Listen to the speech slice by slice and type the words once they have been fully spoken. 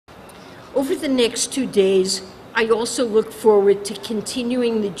Over the next 2 days, I also look forward to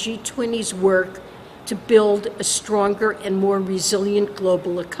continuing the G20's work to build a stronger and more resilient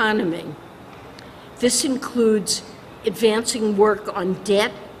global economy. This includes advancing work on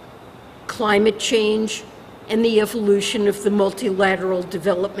debt, climate change, and the evolution of the multilateral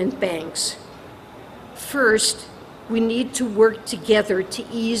development banks. First, we need to work together to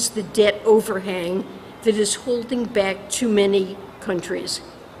ease the debt overhang that is holding back too many countries.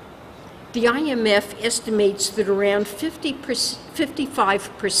 The IMF estimates that around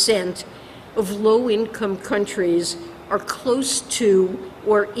 55% of low-income countries are close to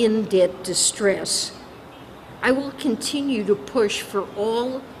or in debt distress. I will continue to push for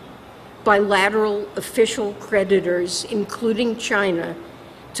all bilateral official creditors, including China,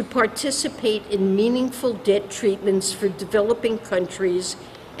 to participate in meaningful debt treatments for developing countries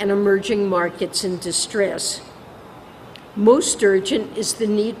and emerging markets in distress. Most urgent is the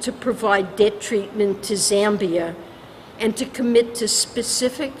need to provide debt treatment to Zambia and to commit to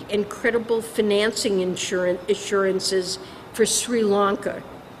specific and credible financing assurances for Sri Lanka.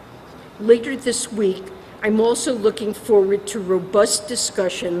 Later this week, I'm also looking forward to robust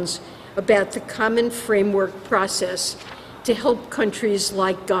discussions about the common framework process to help countries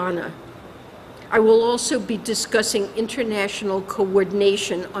like Ghana. I will also be discussing international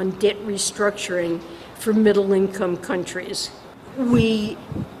coordination on debt restructuring for middle-income countries. We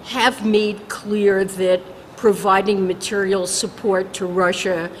have made clear that providing material support to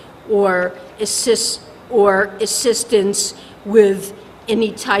Russia or assistance with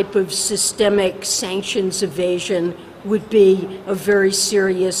any type of systemic sanctions evasion would be a very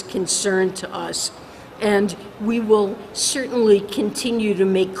serious concern to us. And we will certainly continue to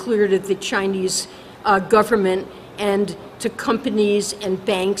make clear to the Chinese government and to companies and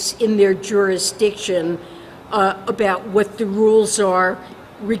banks in their jurisdiction about what the rules are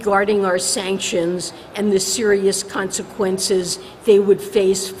regarding our sanctions and the serious consequences they would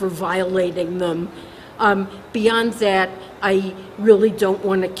face for violating them. Beyond that, I really don't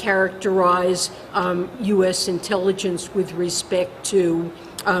want to characterize U.S. intelligence with respect to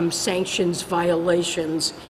sanctions violations.